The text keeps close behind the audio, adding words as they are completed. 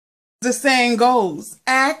The saying goes,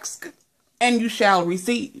 ask and you shall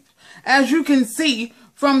receive. As you can see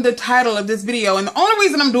from the title of this video, and the only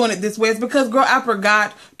reason I'm doing it this way is because, girl, I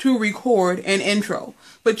forgot to record an intro.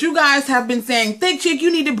 But you guys have been saying, Thick Chick,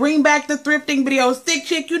 you need to bring back the thrifting videos. Thick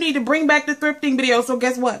Chick, you need to bring back the thrifting videos. So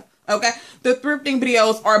guess what? Okay, the thrifting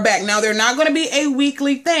videos are back. Now, they're not going to be a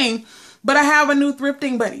weekly thing, but I have a new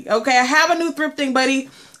thrifting buddy. Okay, I have a new thrifting buddy.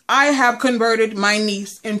 I have converted my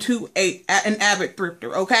niece into an avid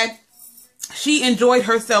thrifter. Okay, she enjoyed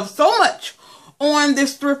herself so much on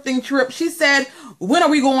this thrifting trip. She said, when are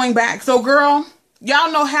we going back? So, girl,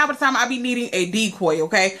 y'all know half the time I be needing a decoy,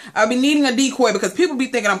 okay? I be needing a decoy because people be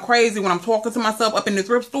thinking I'm crazy when I'm talking to myself up in the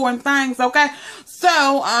thrift store and things, okay?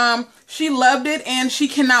 So, she loved it and she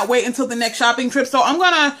cannot wait until the next shopping trip. So, I'm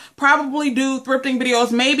gonna probably do thrifting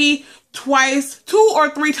videos maybe twice, 2 or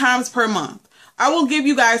 3 times per month. I will give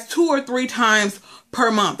you guys 2 or 3 times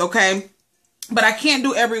per month, okay? But I can't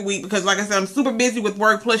do every week because, like I said, I'm super busy with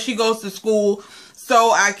work. Plus, she goes to school.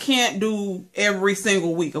 So, I can't do every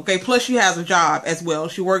single week, okay? Plus, she has a job as well.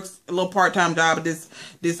 She works a little part-time job at this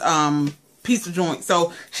pizza joint.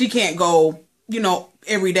 So, she can't go, you know,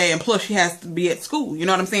 every day. And plus, she has to be at school. You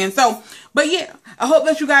know what I'm saying? So, but yeah, I hope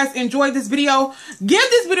that you guys enjoyed this video. Give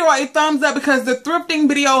this video a thumbs up because the thrifting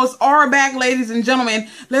videos are back, ladies and gentlemen.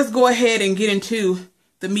 Let's go ahead and get into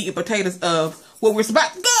the meat and potatoes of what we're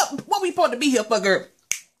about to go. What we supposed to be here for, girl.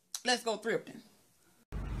 Let's go thrifting.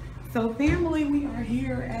 So, family, we are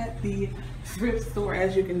here at the thrift store,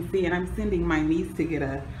 as you can see, and I'm sending my niece to get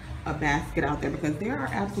a basket out there because there are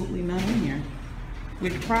absolutely none in here,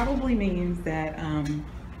 which probably means that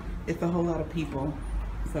it's a whole lot of people.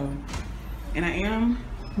 So, and I am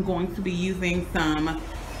going to be using some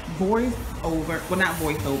voiceover, well, not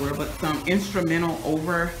voiceover, but some instrumental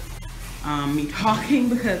over me talking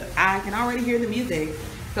because I can already hear the music.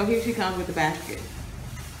 So here she comes with the basket.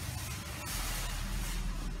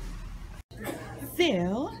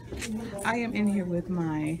 So, I am in here with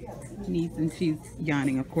my niece and she's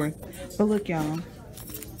yawning, of course. But look, y'all,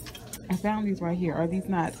 I found these right here. Are these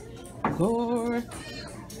not gorgeous?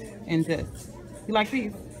 You like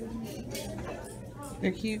these?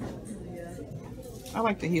 They're cute. I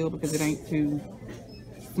like the heel because it ain't too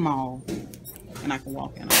small and I can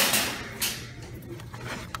walk in them.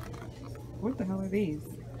 What the hell are these?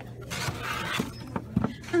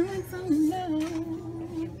 I don't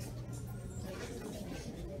know.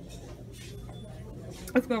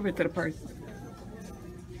 Let's go over to the purse.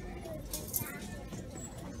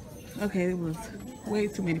 Okay, there was way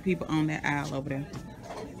too many people on that aisle over there.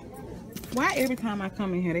 Why every time I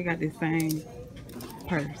come in here, they got this same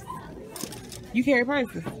purse? You carry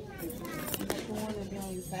purses?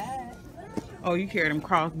 Oh, you carry them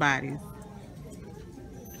cross bodies.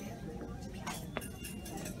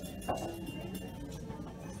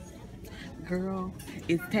 Girl,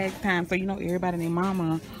 it's tax time, so you know everybody and their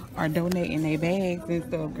mama are donating their bags and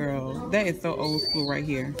stuff, girl. That is so old school right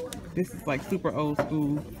here. This is like super old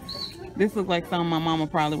school. This looks like something my mama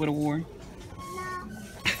probably would have worn.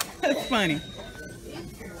 That's funny.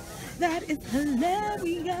 That is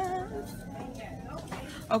hilarious.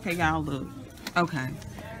 Okay, y'all, look. Okay.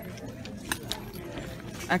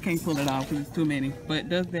 I can't pull it off because it's too many. But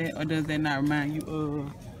does that or does that not remind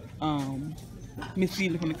you of Miss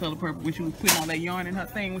Sheila from The Color Purple when she was putting all that yarn in her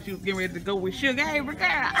thing when she was getting ready to go with Sugar Avery,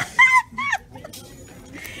 girl?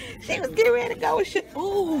 She was getting ready to go with Sugar.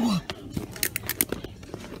 Ooh.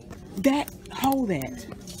 Hold that.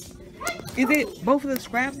 Is it both of the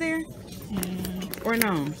scraps there? Or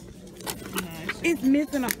no? It's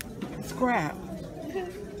missing a scrap.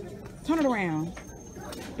 Turn it around.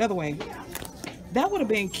 The other way. That would have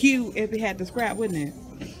been cute if it had the scrap, wouldn't it?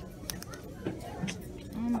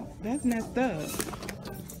 That's messed up.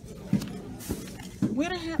 Where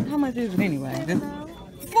the hell? How much is it anyway?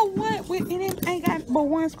 For what? It ain't got but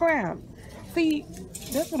one scrap. See,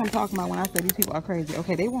 that's what I'm talking about when I say these people are crazy.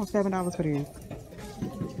 Okay, they want $7 for this,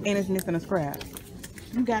 and it's missing a scrap.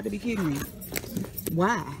 You got to be kidding me.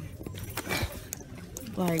 Why?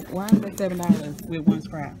 Like, why is that $7 with one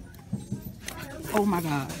scrap? Oh my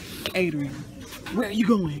God, Adrian, where are you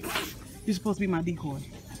going? You're supposed to be my decoy.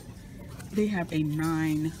 They have a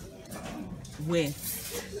 9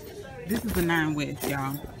 West. This is a 9 West,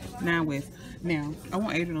 y'all. 9 West. Now, I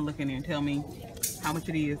want Adrian to look in there and tell me how much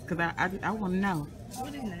it is, because I want to know.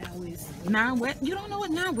 What is 9 West? 9 West? You don't know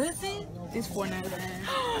what 9 West is? It's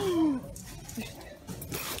 $4.99.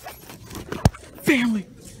 Family,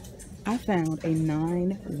 I found a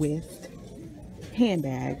 9 West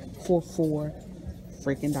handbag for $4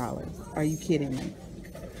 freaking dollars. Are you kidding me?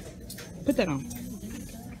 Put that on.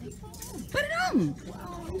 Put it on.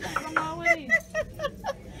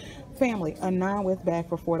 Family, a non-west bag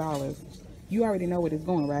for $4. You already know what it's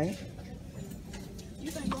going, right? You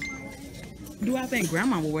think grandma wear that? Do I think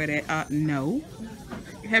grandma will wear that? No.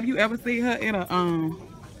 Have you ever seen her in a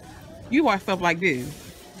you wear stuff like this?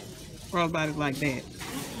 Crossbodies like that.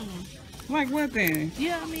 Like what then?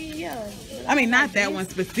 Yeah, I mean, yeah. I mean, not that one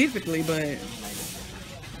specifically, but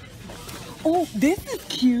oh, this is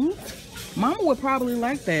cute. Mama would probably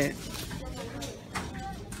like that,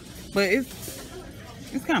 but it's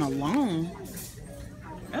kind of long.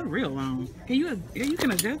 That's real long. You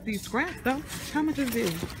can adjust these scraps though. How much is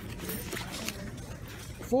this?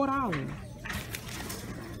 $4.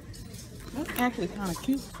 That's actually kind of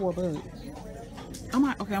cute for $4. I'm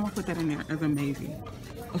gonna put that in there as a maybe.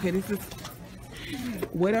 Okay, this is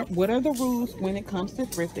what are the rules when it comes to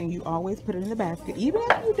thrifting? You always put it in the basket, even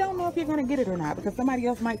if you don't know if you're gonna get it or not, because somebody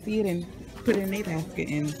else might see it and put it in their basket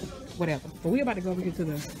and whatever. But we're about to go over here to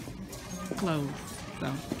the clothes.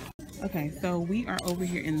 So okay, so we are over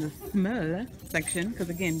here in the small section because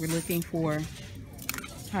again we're looking for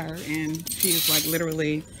her, and she is like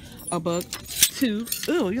literally $1.02.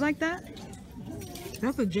 Ooh, you like that?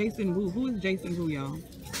 That's a Jason Wu. Who is Jason Wu, y'all?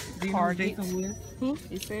 Do you know who Jason Wu is? Who?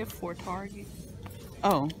 It said for Target.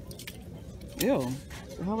 Oh. Ew.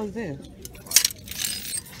 The hell is this?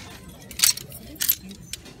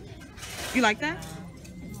 You like that?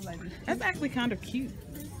 That's actually kind of cute.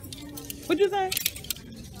 What'd you say?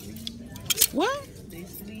 What? They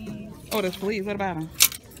sleeves. Oh, the sleeves. What about them?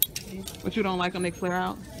 But you don't like them? They flare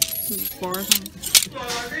out too far or something?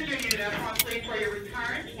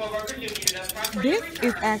 This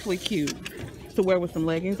is actually cute to wear with some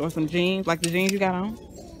leggings or some jeans, like the jeans you got on.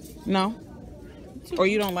 No? Or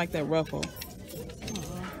you don't like that ruffle?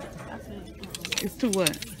 It's too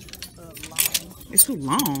what? It's too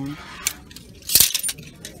long.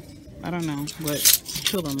 I don't know what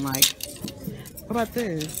children like. What about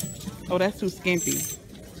this? Oh, that's too skimpy.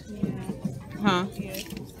 Huh?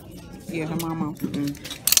 Yeah, her mama.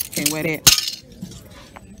 Can't wear that.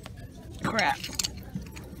 Crap.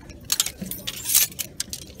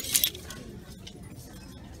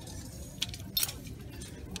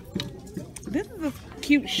 This is a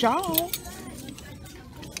cute shawl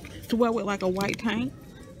to wear with like a white tank.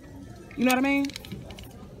 You know what I mean?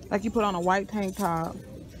 Like you put on a white tank top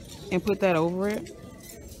and put that over it.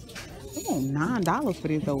 They want $9 for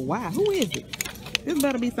this though. Why? Who is it? This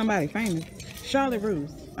better be somebody famous. Charlotte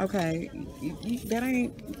Russe. Okay. That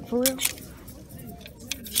ain't for real?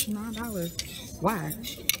 $9. Why?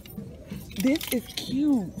 This is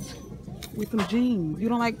cute with some jeans. You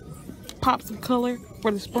don't like pops of color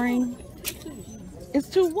for the spring? It's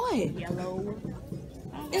too what? Yellow.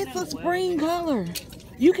 It's a spring color.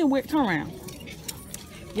 You can wear, turn around.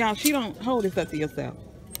 Y'all, she don't hold this up to yourself.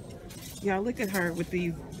 Y'all, look at her with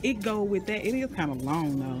these. It go with that. It is kind of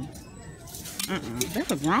long though.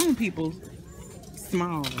 That's a grown people's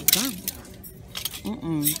small.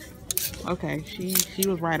 Okay, she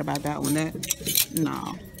was right about that one. That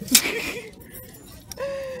no.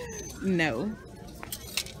 No.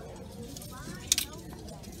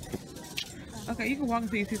 Okay, you can walk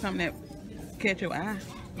until you see something that catch your eye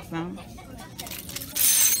or something.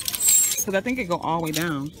 Because I think it go all the way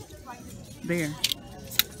down. There.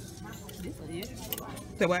 This is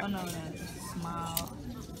So what? oh no, that's small.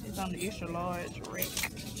 It's on the extra large rack.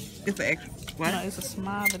 It's an extra, what? No, it's a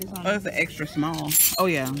small, but it's on Oh, it's an extra small. Oh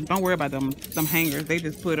yeah, don't worry about them hangers. They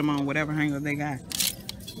just put them on whatever hangers they got.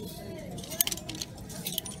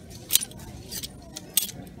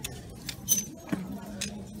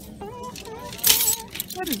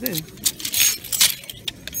 What is this?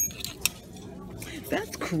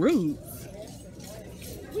 That's crude.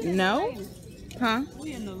 No? Huh?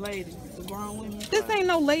 We in the ladies, the grown women. This ain't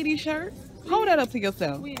no lady shirt. Hold that up to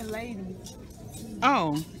yourself. We in ladies.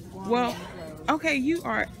 Oh, well, okay, you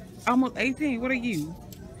are almost 18. What are you?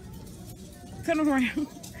 Turn around.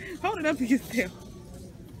 Hold it up to yourself.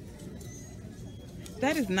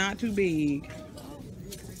 That is not too big.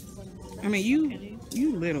 I mean,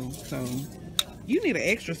 you little, so you need an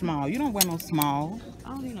extra small. You don't wear no small. I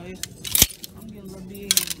don't need no extra. I'm getting a little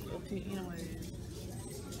big up here anyway.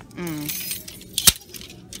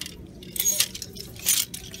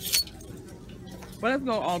 Well, let's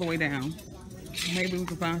go all the way down. Maybe we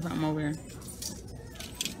can find something over here.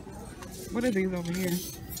 What are these over here?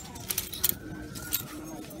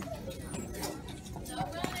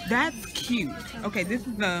 That's cute. Okay, this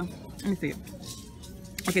is the, let me see it.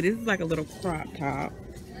 Okay, this is like a little crop top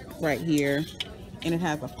right here. And it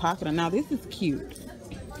has a pocket. Now this is cute.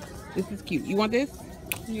 This is cute. You want this?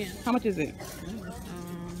 Yeah. How much is it?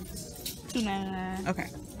 $2.99. Okay.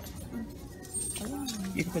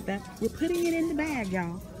 You can put that. We're putting it in the bag,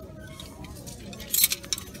 y'all.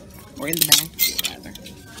 Or in the basket, rather.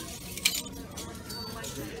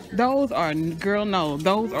 Those are, girl, no.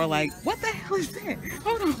 Those are like, what the hell is that?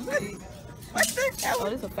 Hold on. What the hell? Oh,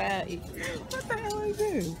 it's a 5 each. What the hell is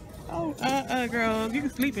this? Oh, girl, you can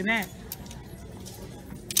sleep in that.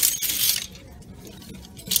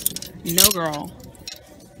 No, girl.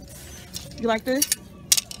 You like this?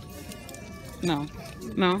 No.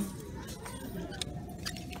 No.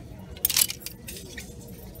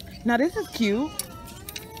 Now this is cute.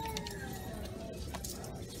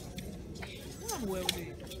 I'm well with it.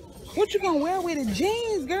 What you gonna wear with it?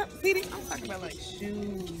 Jeans, girl. See, I'm talking about like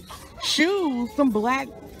shoes. shoes, some black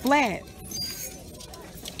flats.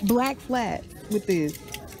 Black flats with this.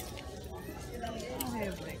 I don't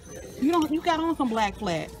have black. You got on some black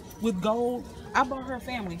flats with gold. I bought her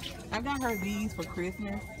family. I got her these for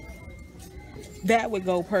Christmas. That would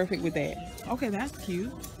go perfect with that. Okay, that's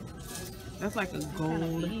cute. That's like a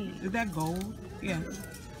gold. Is that gold? Yeah.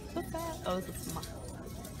 What's that? Oh, it's a small.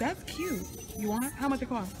 That's cute. You want it? How much it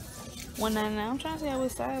cost? $1.99. I'm trying to see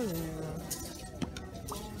what size it is.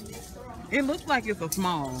 It looks like it's a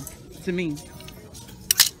small to me.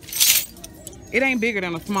 It ain't bigger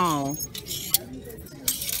than a small.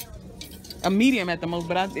 A medium at the most,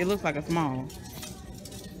 but it looks like a small.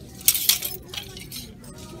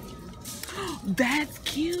 That's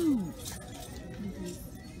cute.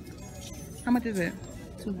 How much is it?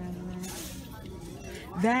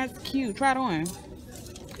 $2.99. That's cute. Try it on.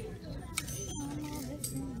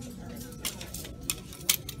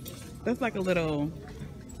 That's like a little,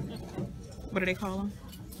 what do they call them?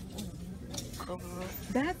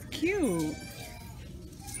 That's cute.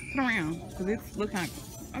 Put around, because it's look kind of,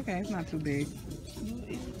 okay, it's not too big.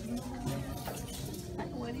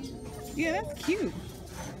 Yeah, that's cute.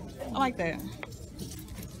 I like that.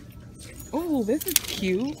 Oh, this is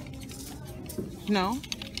cute. No.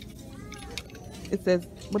 It says,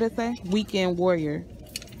 what did it say? Weekend Warrior.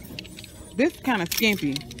 This kind of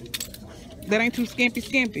skimpy. That ain't too skimpy.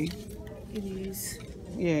 It is.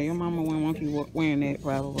 Yeah, your mama wouldn't want you wearing that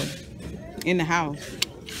probably. In the house.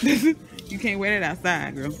 You can't wear that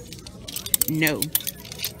outside, girl. No. What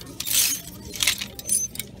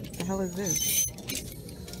the hell is this?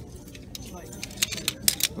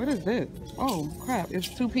 What is this? Oh, crap. It's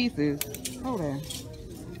 2 pieces. Hold on.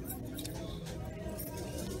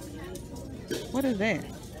 What is that?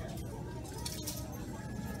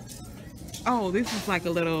 Oh, this is like a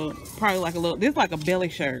little, probably like a little, this is like a belly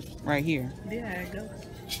shirt right here. Yeah, I go.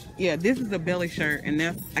 Yeah, this is a belly shirt, and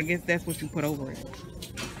that's, I guess that's what you put over it.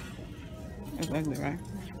 That's ugly, right?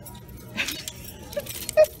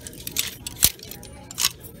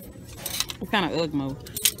 What kind of Ugmo?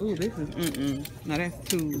 Ooh, this is, no, that's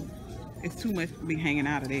too, it's too much to be hanging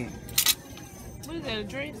out of there. What is that, a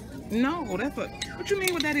dress? No, that's a, what you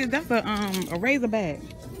mean what that is? That's a razor bag.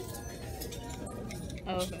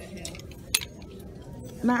 Oh, okay, yeah.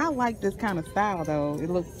 Now, I like this kind of style, though. It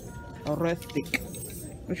looks rustic.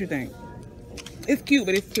 What you think? It's cute,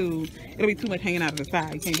 but it's too, it'll be too much hanging out of the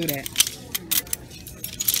side. You can't do that.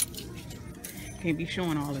 Can't be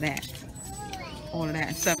showing all of that. All of that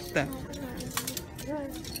and stuff.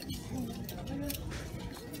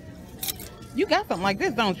 You got something like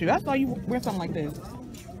this, don't you? I saw you wear something like this.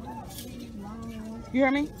 You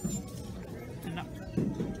hear me? No.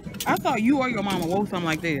 I thought you or your mama wore something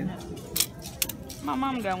like this. My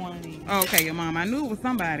mom got one of these. Oh, okay, your mom. I knew it was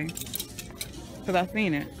somebody. Because I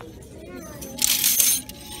seen it.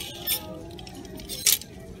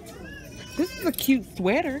 This is a cute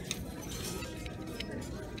sweater.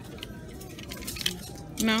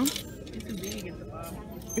 No? It's too big at the bottom.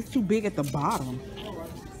 It's too big at the bottom.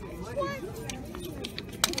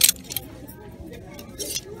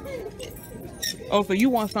 Oh, so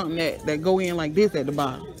you want something that go in like this at the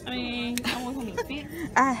bottom? I mean, I want something to fit.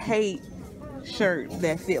 I hate shirts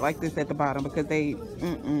that fit like this at the bottom because they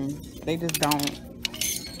just don't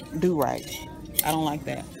do right. I don't like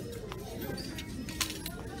that.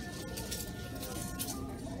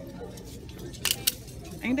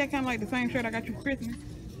 Ain't that kind of like the same shirt I got you for Christmas?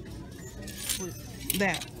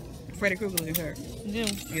 That Freddy Krueger looking shirt. You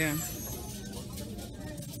do? Yeah.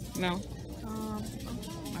 No?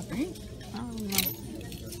 I think. I don't know.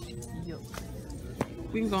 Yo.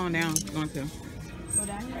 We can go on down if you want to. Go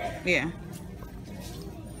down here? Yeah.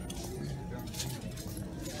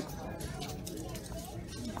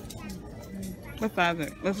 What size is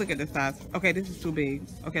it? Let's look at the size. Okay, this is too big.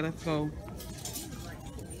 Okay, let's go.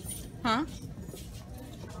 Huh?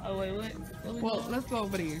 Oh, wait, what? Well, let's go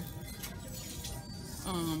over there.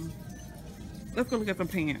 Let's go look at some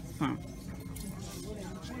pants. Huh?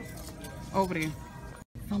 Over there.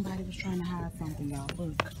 Somebody was trying to hide something, y'all.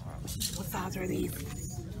 Look. What size are these?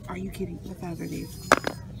 Are you kidding? What size are these?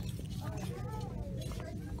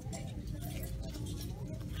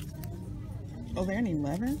 Oh, they're an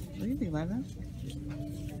 11? Are these 11?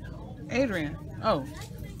 Adrian. Oh.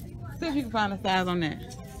 See if you can find a size on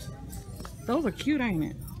that. Those are cute, ain't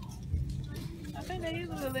it? I think they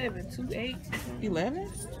usually 11, 2.8. 11?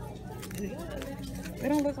 They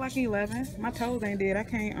don't look like 11. My toes ain't dead. I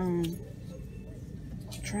can't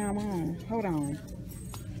try them on. Hold on.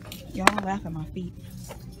 Y'all laugh at my feet.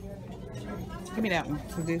 Give me that one.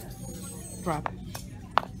 For this. Drop it.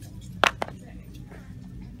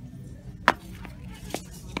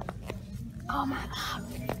 Oh my God.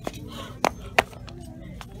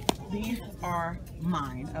 These are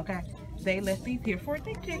mine, okay? They left these here for a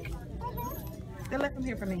thick chick. They left them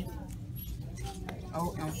here for me.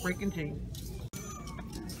 Oh, I'm freaking G.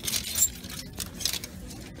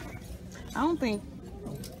 I don't think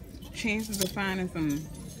chances of finding some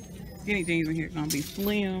skinny jeans in here are gonna be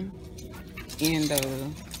slim. And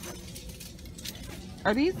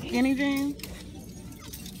are these skinny jeans?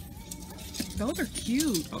 Those are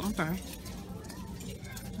cute. Oh, I'm sorry.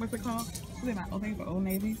 What's it called? What are they? Oh, they're for Old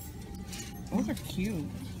Navy. Those are cute.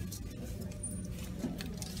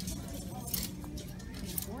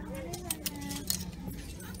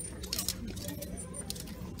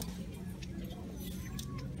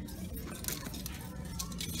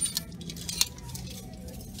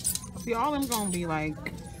 See, all of them gonna be like,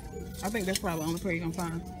 I think that's probably the only pair you're gonna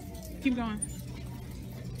find. Keep going.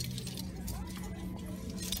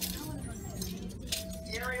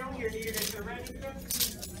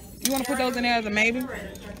 You want to put those in there as a maybe?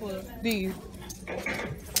 These.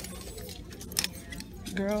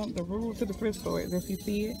 Girl, the rule to the thrift store is if you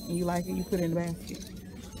see it and you like it, you put it in the basket.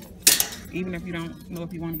 Even if you don't know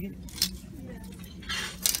if you want to get it.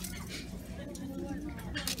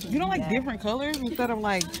 You don't like different colors instead of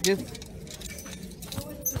like just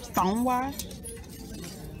stone wash?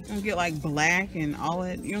 You don't get like black and all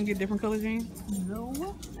that? You don't get different color jeans? No.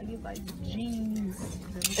 I get like jeans.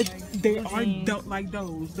 They are like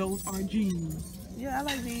those. Those are jeans. Yeah, I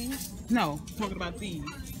like these. No, I'm talking about these.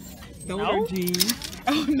 Those No? are jeans.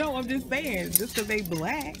 Oh no, I'm just saying. Just because they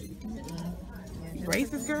black.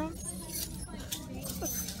 Racist girl?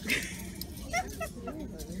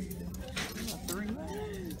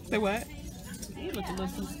 Say what? They look a little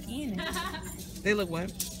too skinny. They look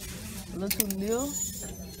what? A little too little.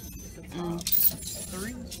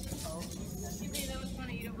 3.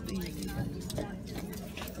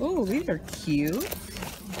 Ooh, these are cute.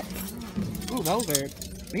 Ooh,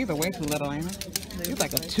 these are way too little, ain't they? These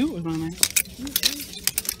like a 2 or something.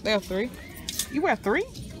 They have 3? You wear 3?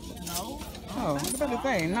 No. Oh, I was about to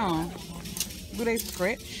say, no. Do they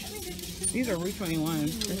stretch? These are Route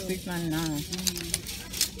 21s. They're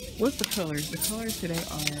 $6.99. What's the colors? The colors today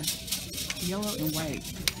are yellow and white.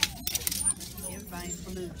 Everything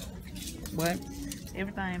blue. What?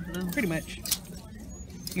 Everything blue. Pretty much.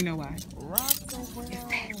 You know why? Rockaway. It's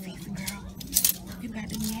tax season, girl. You got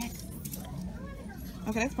them yet?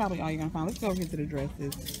 Okay, that's probably all you're gonna find. Let's go over here to the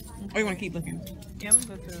dresses. Or you wanna keep looking? Yeah, we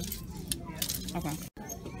go to. Yeah. Okay.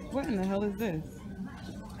 What in the hell is this?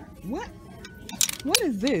 What? What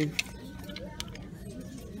is this?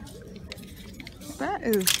 That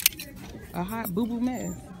is a hot boo-boo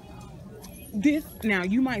mess. This, now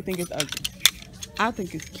you might think it's ugly. I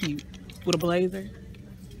think it's cute. With a blazer.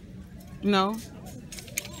 No?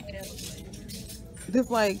 This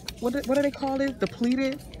like, what do they call this? The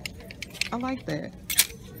pleated? I like that.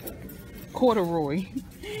 Corduroy.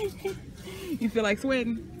 You feel like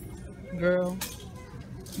sweating? Girl,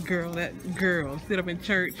 sit up in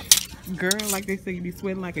church. Girl, like they say, you be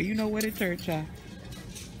sweating like a you know what at church, child.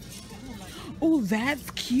 Oh, that's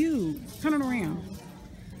cute. Turn it around.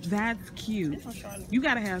 That's cute. You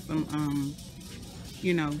gotta have some,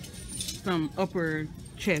 you know, some upper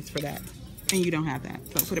chest for that. And you don't have that,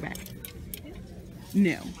 so put it back.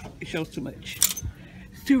 No, it shows too much.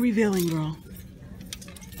 It's too revealing, girl.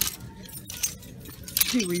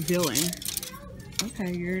 Too revealing.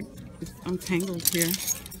 Okay, I'm tangled here.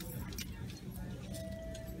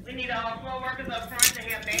 We need all floor workers up front to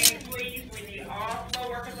have bags, please. We need all floor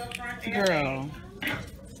workers up front to have Girl.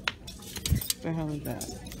 What the hell is that?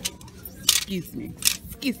 Excuse me.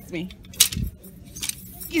 Excuse me.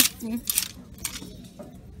 Excuse me.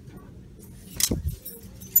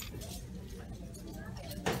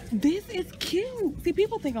 This is cute. See,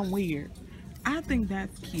 people think I'm weird. I think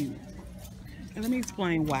that's cute. And let me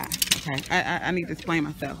explain why. Okay, I need to explain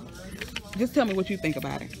myself. Just tell me what you think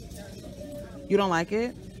about it. You don't like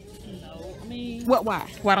it? No, I mean. What? Why?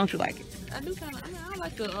 Why don't you like it? I do kind of. I mean, I don't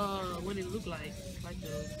like the what it look like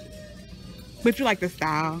the. But you like the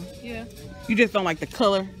style. Yeah. You just don't like the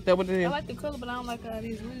color. That what it is? I like the color, but I don't like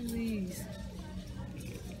these. What is these?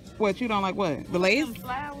 What, you don't like what? The lace? Some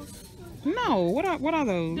flowers. No. What are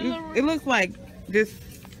those? It looks like just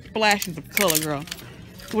splashes of color, girl.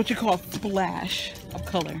 It's what you call splash of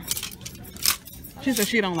color. She said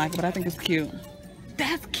she don't like it, but I think it's cute.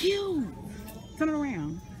 That's cute. Turn it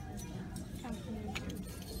around.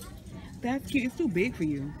 That's cute. It's too big for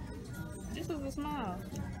you. This is a small.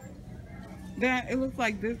 It looks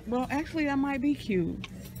like this. Well, actually, that might be cute.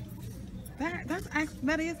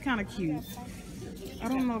 That is kind of cute. I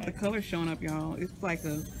don't know if the color's showing up, y'all. It's like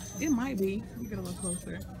it might be. Let me get a little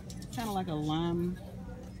closer. Kind of like a lime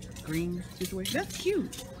green situation. That's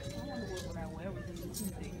cute. I wonder what I wear with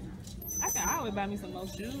these. I can always buy me some more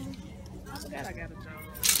shoes. I forgot I got a job.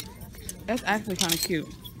 That's actually kind of cute.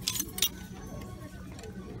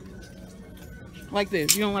 Like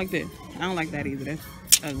this. You don't like this? I don't like that either. That's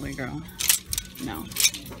ugly, girl. No.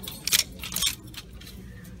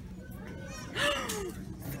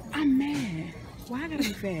 I'm mad. Why I gotta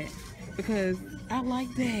be fat? Because I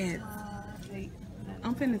like that.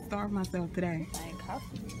 I'm finna starve myself today. I ain't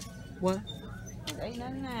costing me. What? It's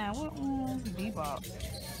 $8.99. What Bebop?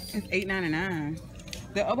 It's $8.99.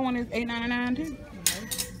 The other one is $8.99 too.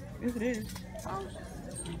 Yes, it is. Oh.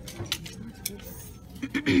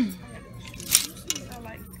 I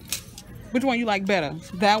like Which one you like better?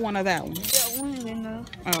 That one or that one? that one, you know.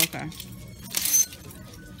 Oh, okay.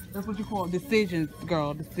 That's what you call decisions,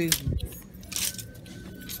 girl. Decisions.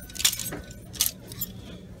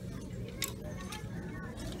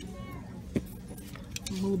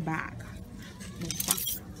 Move back. Move back.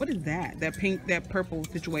 What is that? That pink, that purple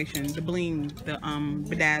situation. The bling, the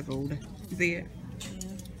bedazzled. You see it? Yeah.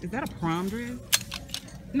 Is that a prom dress?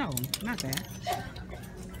 No, not that.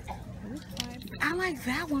 I like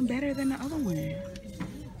that one better than the other one.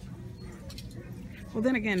 Well,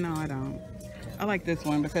 then again, no, I don't. I like this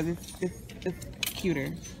one because it's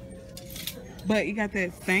cuter. But you got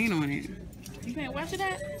that stain on it. You can't wash it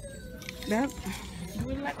out? That You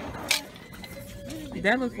really like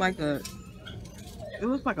that looks like a. It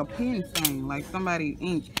looks like a pen stain, like somebody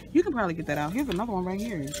ink. You can probably get that out. Here's another one right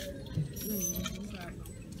here.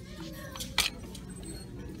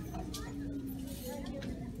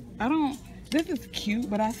 I don't. This is cute,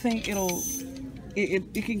 but I think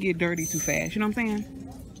it can get dirty too fast. You know what I'm saying?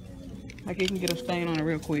 Like it can get a stain on it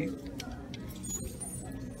real quick.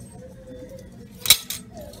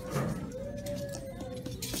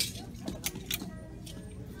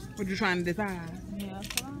 What you trying to decide? Yeah, I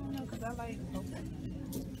don't know, cause I like.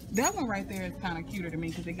 That one right there is kind of cuter to me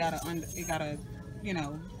because it got a, you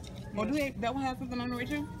know. Or do they? That one has something under it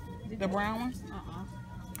too? The brown one?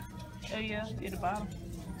 Oh yeah, at the bottom.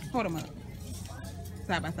 Hold them up.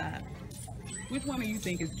 Side by side. Which one do you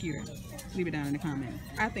think is cuter? Leave it down in the comments.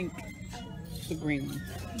 I think the green one.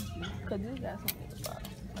 Cause this got something at the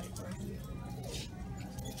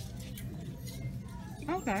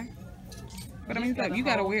bottom. Okay. But I mean, it's you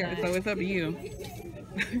gotta wear it, so it's up to you.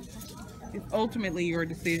 It's ultimately your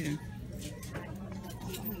decision.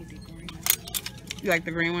 You like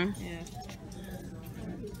the green one? Yeah.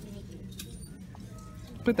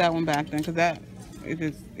 Put that one back then, because that it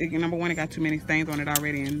just number one, it got too many stains on it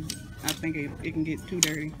already, and I think it can get too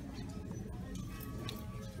dirty.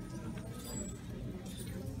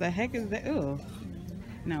 The heck is that? Ugh.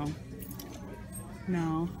 No.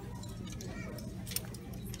 No.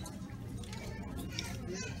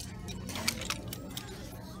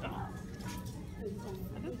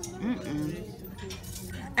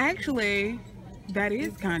 Actually, that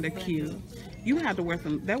is kind of cute. You have to wear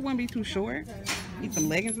some. That wouldn't be too short. Need some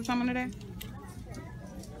leggings or something today.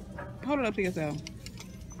 Hold it up to yourself.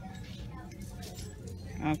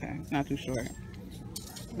 Okay, not too short.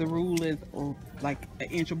 The rule is like an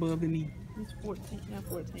inch above the knee. It's 14, not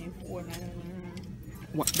 14,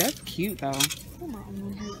 $4.99. What? That's cute though. Oh my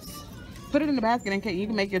goodness. Put it in the basket in case you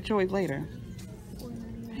can make your choice later.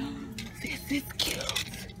 $4.99. This is cute.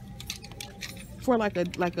 For like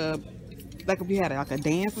if you had like a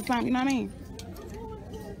dance or something, you know what I mean?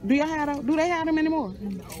 Do they have them anymore?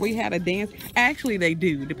 No. Where you had a dance? Actually, they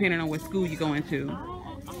do, depending on what school you're going to.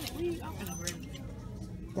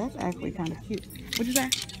 That's actually kind of cute. What'd you say?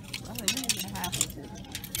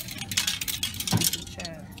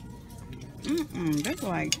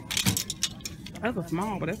 That's a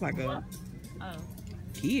small, but that's like a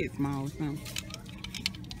kid small or something.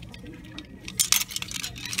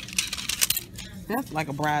 That's like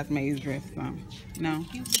a bridesmaid's dress or something. No.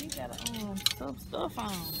 Cute, but he got some stuff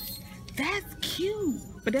on. That's cute,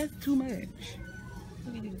 but that's too much.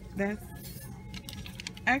 That's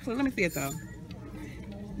Actually, let me see it though.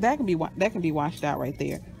 That can be washed out right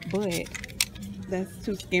there, but that's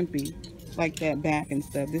too skimpy, like that back and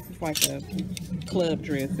stuff. This is like a club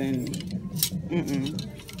dress, and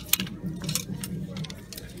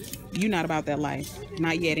you're not about that life,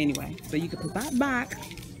 not yet anyway. So you can put that back.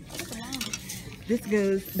 This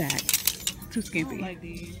goes back. Too skimpy. I like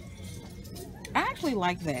these. I actually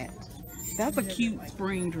like that. That's a cute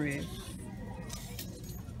spring dress.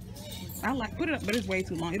 I like put it up, but it's way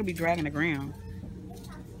too long. It'll be dragging the ground.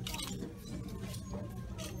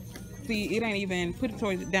 See, it ain't even put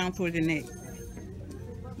it down towards your neck.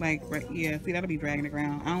 Like right, yeah. See, that'll be dragging the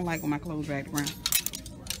ground. I don't like when my clothes drag the ground.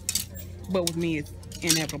 But with me, it's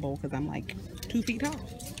inevitable because I'm like 2 feet tall.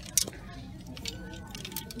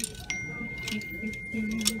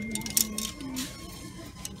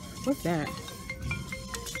 What's that?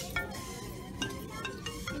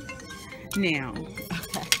 Now,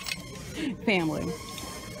 okay, family.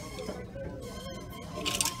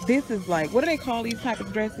 This is like, what do they call these type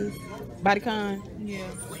of dresses? Bodycon? Yeah.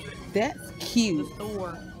 That's cute. The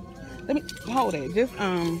store. Let me hold it. Just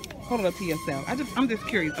hold it up to yourself. I'm just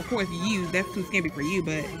curious. Of course, that's too skimpy for you,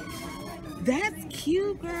 but that's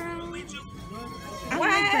cute, girl. I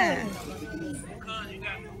like that.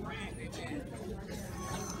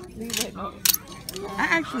 I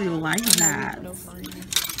actually like that. No friends.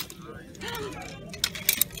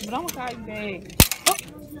 But I'm gonna call you back. Oh.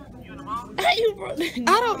 You brought that.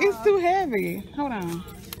 I don't. It's too heavy. Hold on.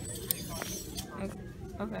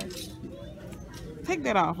 Okay. Take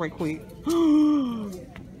that off right quick.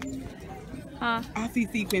 Huh? I see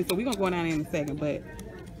sequins, so we're gonna go down there in a second, but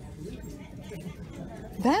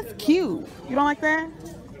that's cute. You don't like that?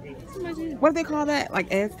 What do they call that?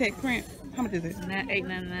 Like Aztec print? How much is it?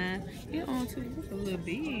 $8.99. You on too? It's a little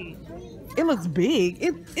big. It looks big.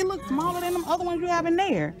 It looks smaller than them other ones you have in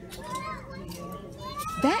there.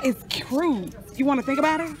 That is cute. You want to think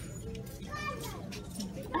about it?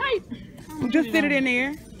 Just sit it in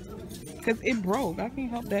there. Because it broke. I can't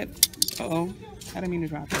help that. Uh-oh. I didn't mean to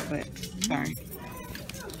drop it, but sorry.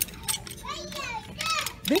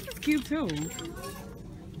 This is cute too.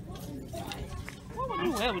 What would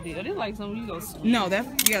you ever do? This like something you go swim. No,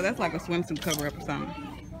 that's like a swimsuit cover up or something.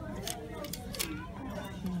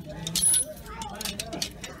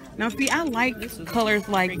 Now see, I like colors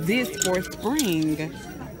like this for spring.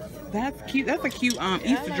 That's cute. That's a cute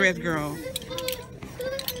Easter dress, girl.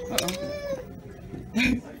 Uh-oh.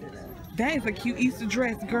 That is a cute Easter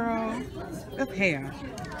dress, girl. That's hair.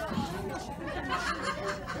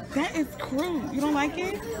 That is cruel. You don't like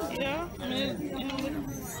it? Yeah.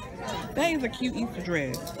 That is a cute Easter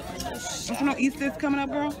dress. Don't you know Easter's coming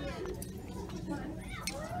up, girl?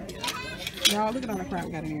 Y'all, look at all the crap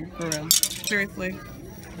we got in here. For real. Seriously.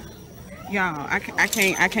 Y'all, I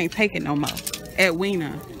can't take it no more.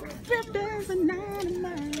 Edwina.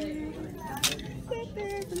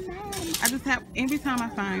 I just have, every time I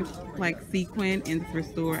find like sequin in the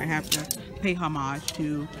thrift store, I have to pay homage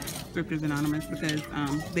to Thrifters Anonymous because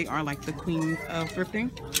they are like the queens of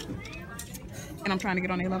thrifting. And I'm trying to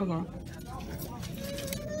get on their level, girl.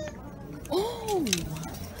 Oh!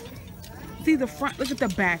 See the front, look at the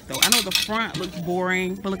back though. I know the front looks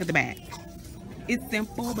boring, but look at the back. It's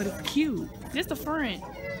simple, but it's cute. Just the front.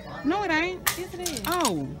 No, it ain't. Yes, it is.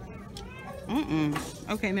 Oh.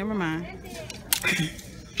 Okay, never mind.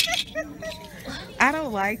 I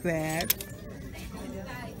don't like that.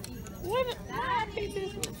 What? I picked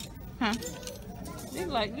this one. Huh? It's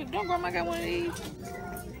like, don't grandma got one of these?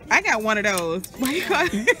 I got one of those. Why you call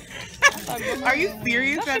it? Are you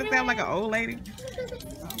serious? Trying to sound like an old lady?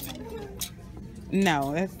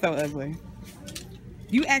 No, that's so ugly.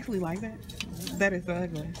 You actually like that? That is so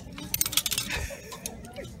ugly.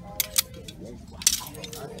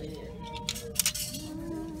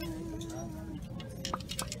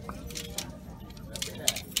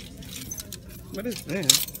 What is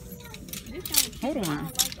this? Hold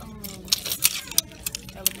on.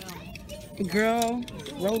 Girl,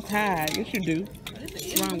 roll tide. Yes, you do.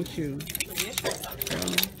 What's wrong with you? Girl,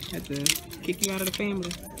 had to kick you out of the family.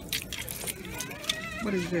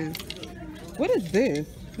 What is this? What is this?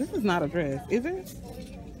 This is not a dress, is it?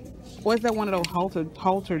 Or is that one of those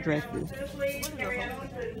halter dresses?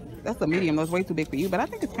 That's a medium. That's way too big for you, but I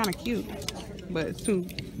think it's kind of cute. But it's too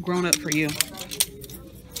grown up for you.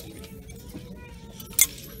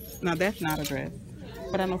 Now that's not a dress,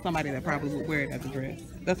 but I know somebody that probably would wear it as a dress.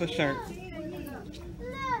 That's a shirt.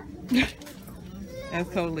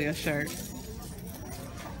 That's totally a shirt.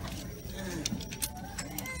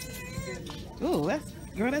 Ooh, that's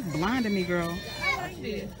blinding me, girl. I like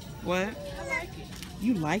this. What? I like it.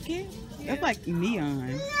 You like it? That's like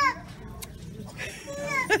neon.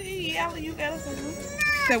 y'all you got us.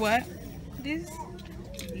 Say what? This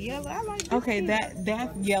yellow. I like this. Okay,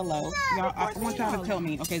 that's yellow. Y'all, I want y'all to tell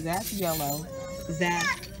me. Okay, that's yellow.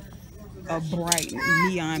 That's a bright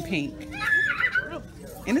neon pink.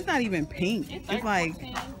 And it's not even pink. It's like,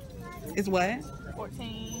 14, it's what?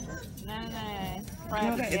 14.99.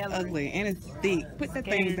 Girl, that is ugly and it's thick. Put that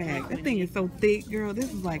thing back. That thing is so thick, girl.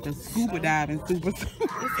 This is like a scuba diving suit.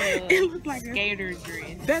 It looks like a skater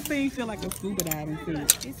dress. That thing feel like a scuba diving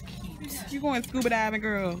suit. It's cute. You going scuba diving,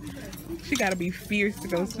 girl? She gotta be fierce to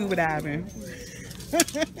go scuba diving. She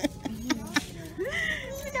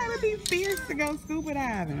gotta be fierce to go scuba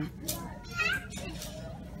diving.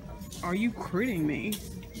 Are you critting me?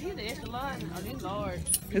 These are extra large. Oh, these large.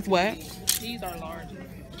 It's what? These are large.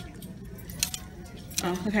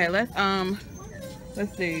 Okay, let's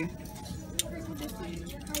see.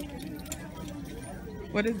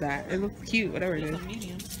 What is that? It looks cute, whatever it is.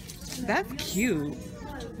 Medium. That's cute.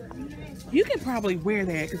 You can probably wear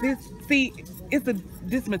that because it's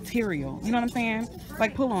this material. You know what I'm saying?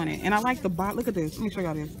 Like pull on it. And I like the bot. Look at this. Let me show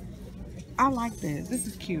y'all this. I like this. This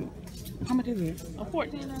is cute. How much is it? A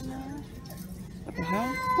 $14.99. What the hell?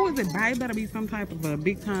 Who is it by? It better be some type of a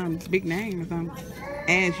big name or something.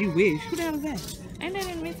 As you wish. Who the hell is that? Ain't that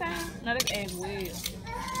in Midtown? No, that's Ag Web.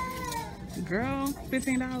 Girl,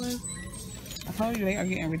 $15. I told you they are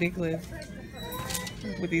getting ridiculous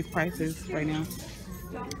with these prices right now.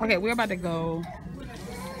 Okay, we're about to go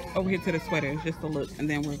over here to the sweaters just to look, and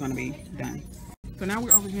then we're gonna be done. So now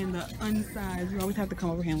we're over here in the unsized. You always have to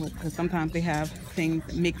come over here and look because sometimes they have things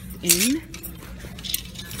mixed in.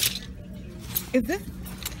 Is this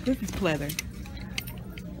is pleather.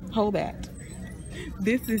 Hold that.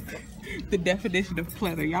 This is the definition of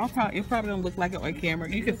pleather. It probably don't look like it on camera.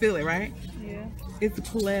 You can feel it, right? Yeah. It's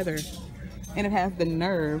pleather. And it has the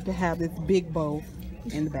nerve to have this big bow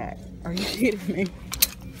in the back. Are you kidding me?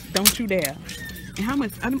 Don't you dare. And how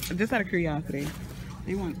much, just out of curiosity,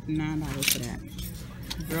 they want $9 for that.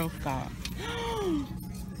 Girl, stop.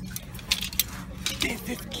 This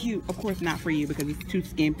is cute. Of course not for you because it's too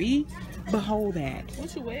skimpy, but hold that.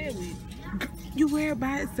 What you wear it with? You wear it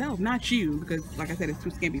by itself, not you, because like I said, it's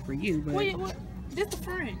too skimpy for you. But Wait, what? This the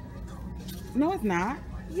front. No, it's not.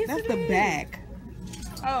 Yes, that's it the is. back.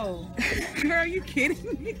 Oh. Girl, are you kidding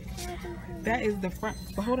me? That is the front.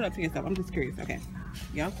 But hold it up to yourself. I'm just curious. Okay.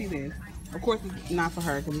 Y'all see this? Of course, it's not for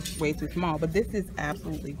her because it's way too small. But this is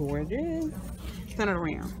absolutely gorgeous. Turn it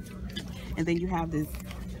around. And then you have this.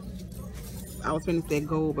 I was going to say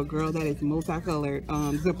gold, but girl, that is multicolored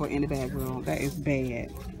zipper in the back, girl. That is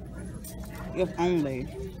bad. If only.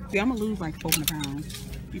 See, I'm going to lose like 400 pounds.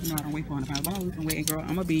 Even though I don't weigh 400 pounds. But I'm losing weight, girl.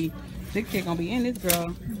 I'm going to be, Thick Chick going to be in this,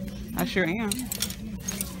 girl. I sure am.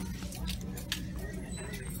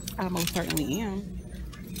 I most certainly am.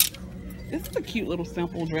 This is a cute little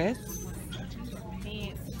simple dress.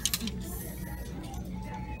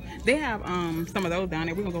 They have some of those down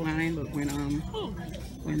there. We're gonna go down there and look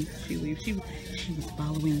when she leaves. She was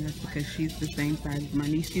following us because she's the same size as my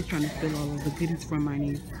niece. She's trying to steal all of the goodies from my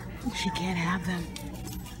niece. She can't have them.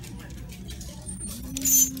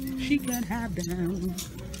 She can't have them.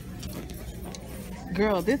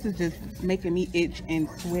 Girl, this is just making me itch and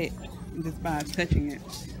sweat just by touching it.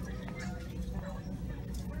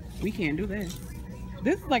 We can't do this.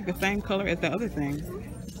 This is like the same color as the other thing,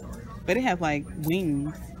 but it has like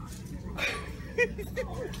wings.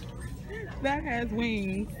 That has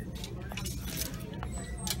wings.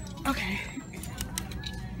 Okay.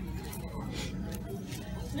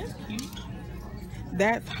 That's cute.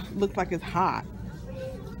 That looks like it's hot.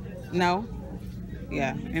 No?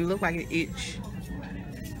 Yeah, and it looks like it itch.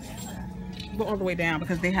 Go all the way down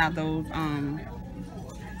because they have those,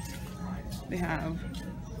 they have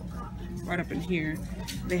right up in here,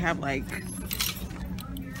 they have like,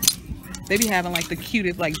 they be having like the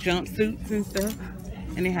cutest like jumpsuits and stuff,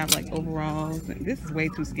 and they have like overalls. This is way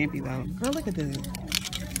too skimpy though. Girl, look at this.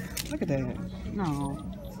 Look at that. No,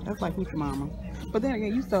 that's like Hoochie Mama. But then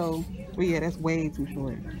again, you so, well yeah, that's way too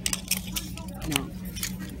short. No,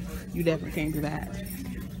 you definitely can't do that.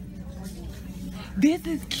 This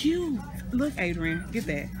is cute. Look, Adrian, get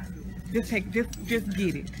that. Just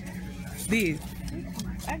get it. This.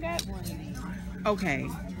 I got one of these. Okay,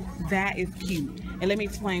 that is cute. And let me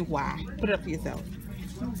explain why. Put it up for yourself.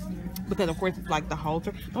 Because of course it's like the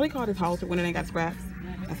halter. Don't they call this halter when it ain't got straps?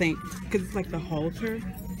 I think. Because it's like the halter.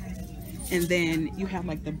 And then you have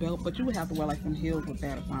like the belt. But you would have to wear like some heels with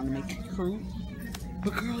that or something to make it crude.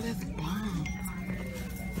 But girl, that's bomb.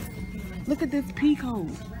 Look at this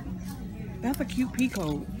peacoat. That's a cute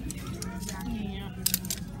peacoat. Yeah.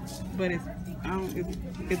 But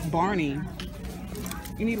it's Barney.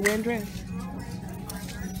 You need a wedding dress?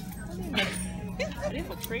 This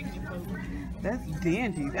for pregnant folks. That's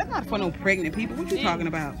dingy. That's not for no pregnant people. What you talking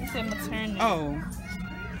about? It's a maternity. Oh.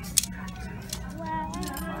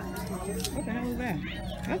 What the hell is that?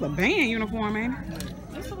 That's a band uniform, ain't it?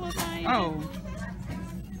 It's a little thing. Oh.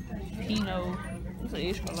 Pinot. It's an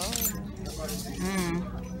extra large.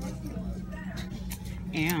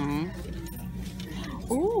 Ew.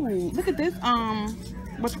 Ooh, look at this.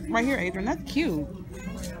 What's right here, Adrian? That's cute.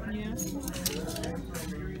 Yeah.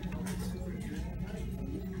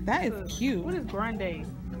 That is cute. What is grande?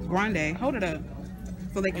 Grande. Hold it up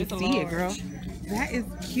so they can see it, girl. That is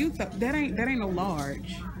cute. That ain't no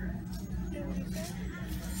large.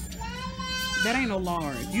 That ain't no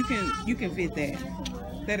large. You can fit that.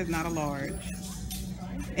 That is not a large.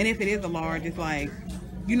 And if it is a large, it's like,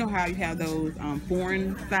 you know how you have those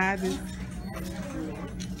foreign sizes.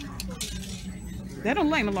 That don't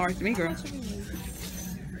look like no large to me, girl.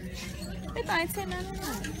 It's like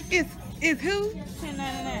 $10.99. It's who?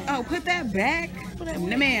 $10.99. Oh, put that back.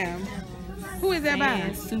 No, ma'am. Who is that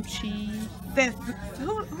by? Sushi. That's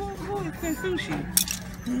who is Sensushi?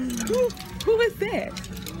 Who is that?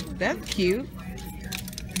 That's cute.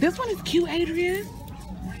 This one is cute, Adrian.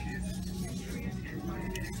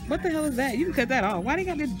 What the hell is that? You can cut that off. Why do you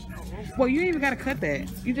got to? Well, you ain't even got to cut that.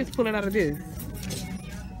 You just pull it out of this.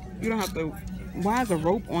 You don't have to. Why is a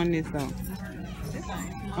rope on this though?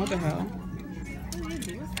 What the hell?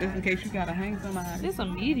 Just in case you gotta hang somebody. This a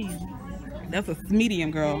medium. That's a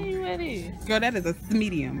medium, girl. What is? Girl, that is a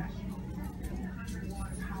medium.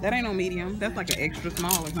 That ain't no medium. That's like an extra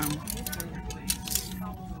small or something.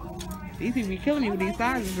 These people be killing me with these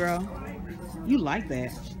sizes, girl. You like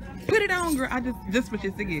that? Put it on, girl. I just for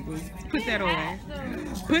shits and giggles. Put that on.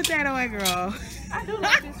 Put that on, girl. I do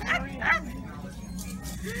like this for real.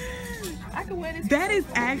 I can wear this. That is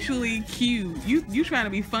actually cute. You trying to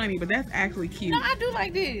be funny, but that's actually cute. No, I do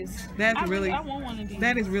like this. That's I really. I want one of these.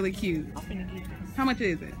 That is really cute. I'm finna get this. How much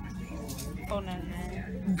is it?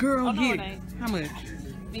 $4.99. Girl, Oh, no, get it it. ain't. How much?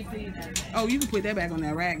 $15.99. Oh, you can put that back on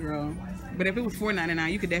that rack, girl. But if it was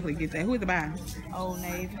 $4.99, you could definitely get that. Who is it by? Old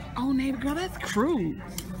Navy. Old Navy, girl, that's crude.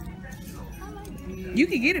 You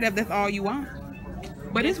can get it if that's all you want.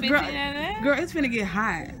 But it's girl, it's finna get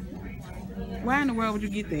hot. Why in the world would you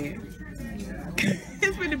get that?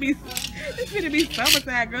 It's finna be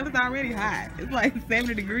summertime, girl. It's already hot. It's like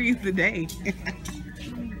 70 degrees today.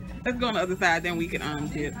 Let's go on the other side, then we can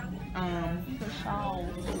dip. The shawl.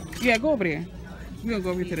 Yeah, go over there. We're gonna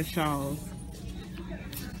go over to the shawls.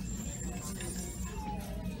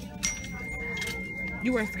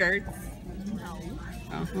 You wear skirts? No.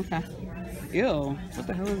 Oh, okay. Ew, what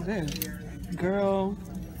the hell is this? Girl,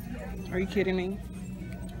 are you kidding me?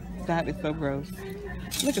 That is so gross.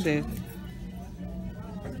 Look at this.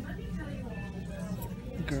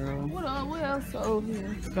 Girl. What else over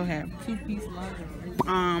here? Go ahead. Two-piece lingerie.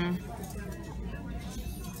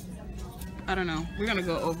 I don't know. We're gonna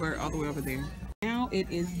go over all the way over there. Now it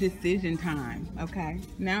is decision time, okay?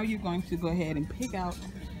 Now you're going to go ahead and pick out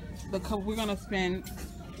the coat. We're gonna spend,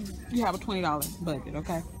 you have a $20 budget,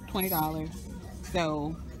 okay? $20.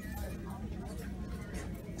 So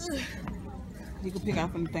you can pick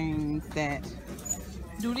out some things that.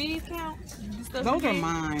 Do these count? Those are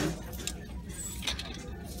mine.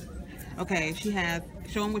 Okay, she has,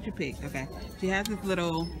 show them what you picked, okay? She has this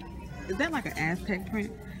little, is that like an Aztec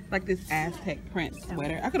print? Like this Aztec print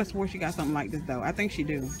sweater. I could have swore she got something like this though. I think she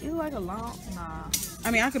do. It's like a long, nah.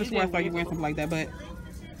 I mean, I could have swore I saw you wearing something like that, but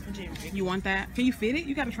you want that? Can you fit it?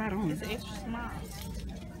 You gotta try it on. It's extra small.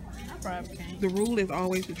 I probably can't. The rule is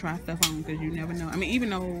always to try stuff on because you never know. I mean, even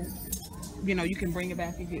though, you know, you can bring it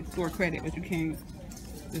back and get store credit, but you can't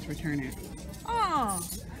just return it. Oh,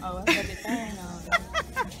 I got the thing on.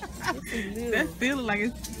 That feeling like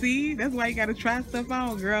it's, see, that's why you gotta try stuff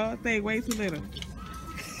on, girl. Say way too little.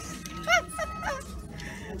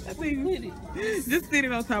 I think, just sit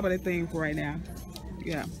it on top of that thing for right now.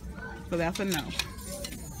 Yeah, so that's a no.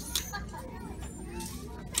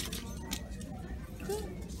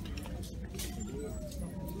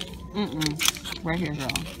 Right here, girl.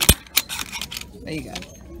 There you go.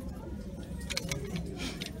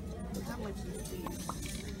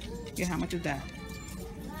 Yeah, how much is that?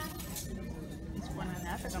 It's $4.99.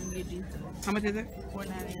 I think I'm gonna get these. How much is it?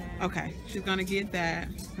 $4.99. Okay, she's gonna get that.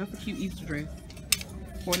 That's a cute Easter dress.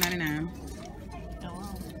 $4.99.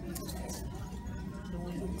 Oh, the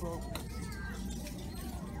one you broke.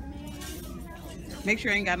 Make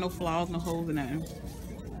sure it ain't got no flaws, no holes in nothing.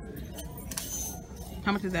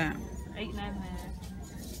 How much is that? $8.99.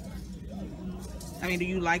 I mean, do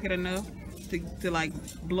you like it enough to like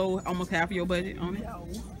blow almost half of your budget on it? No.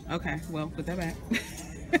 Okay, well, put that back.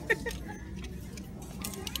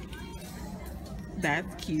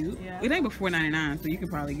 That's cute. Yeah. It ain't but $4.99, so you can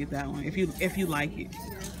probably get that one if you like it.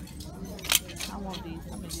 I want these.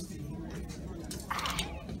 I'm gonna use these.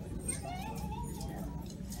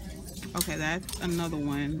 Okay, that's another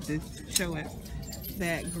one. Just show it.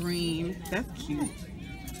 That green. That's cute.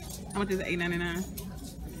 How much is it? $8.99.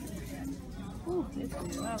 Ooh, this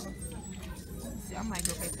is let's see, I might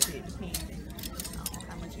go back to that. Depending on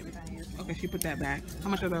how much everything is. Okay, she put that back. How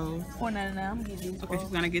much are those? $4.99. I'm gonna get these. Okay, she's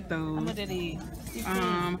gonna get those. How much are these? 15.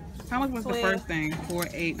 How much was 12. the first thing? 4,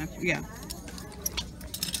 8. Yeah.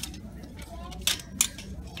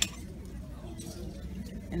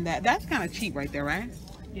 And that's kind of cheap right there, right?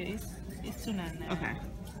 Yeah, it's $2.99. Okay.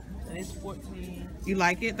 So it's 14. You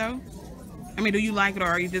like it though? I mean, do you like it, or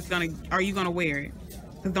are you gonna wear it?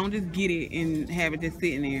 Cause don't just get it and have it just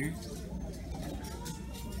sitting there.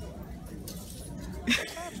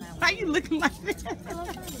 Why you looking like that?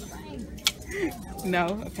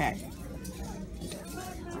 No? Okay.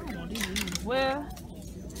 Well,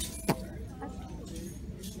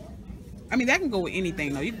 I mean, that can go with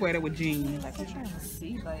anything though. You can wear that with jeans. like I'm trying to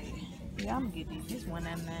see, like, yeah, I'm gonna get these. This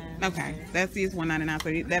 $1.99. Okay, that's it's $1.99,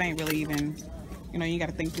 so that ain't really even, you know, you got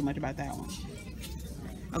to think too much about that one.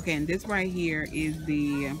 Okay, and this right here is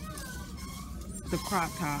the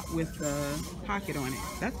crop top with the pocket on it.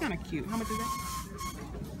 That's kind of cute. How much is that?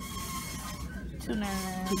 $2.99.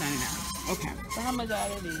 $2.99. Okay. So how much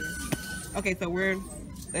all it is? Okay, so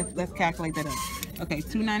let's calculate that up. Okay,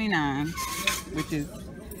 $2.99, which is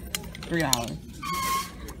 $3.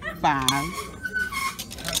 5,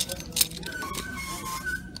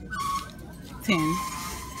 10,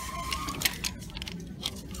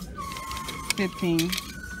 15.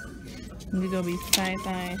 It's gonna be the same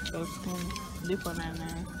thing. So 20. This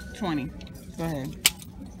 $4.99. 20. Go ahead.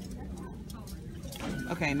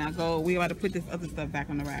 Okay, now we about to put this other stuff back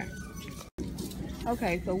on the rack.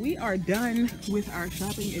 Okay, so we are done with our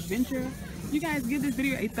shopping adventure. You guys give this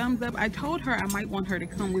video a thumbs up. I told her I might want her to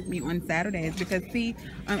come with me on Saturdays because, see,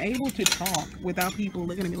 I'm able to talk without people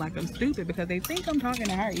looking at me like I'm stupid because they think I'm talking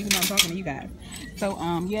to her even though I'm talking to you guys. So,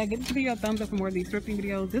 yeah, give this video a thumbs up for more of these thrifting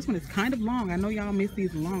videos. This one is kind of long. I know y'all miss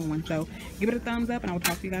these long ones, so give it a thumbs up and I will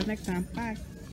talk to you guys next time. Bye.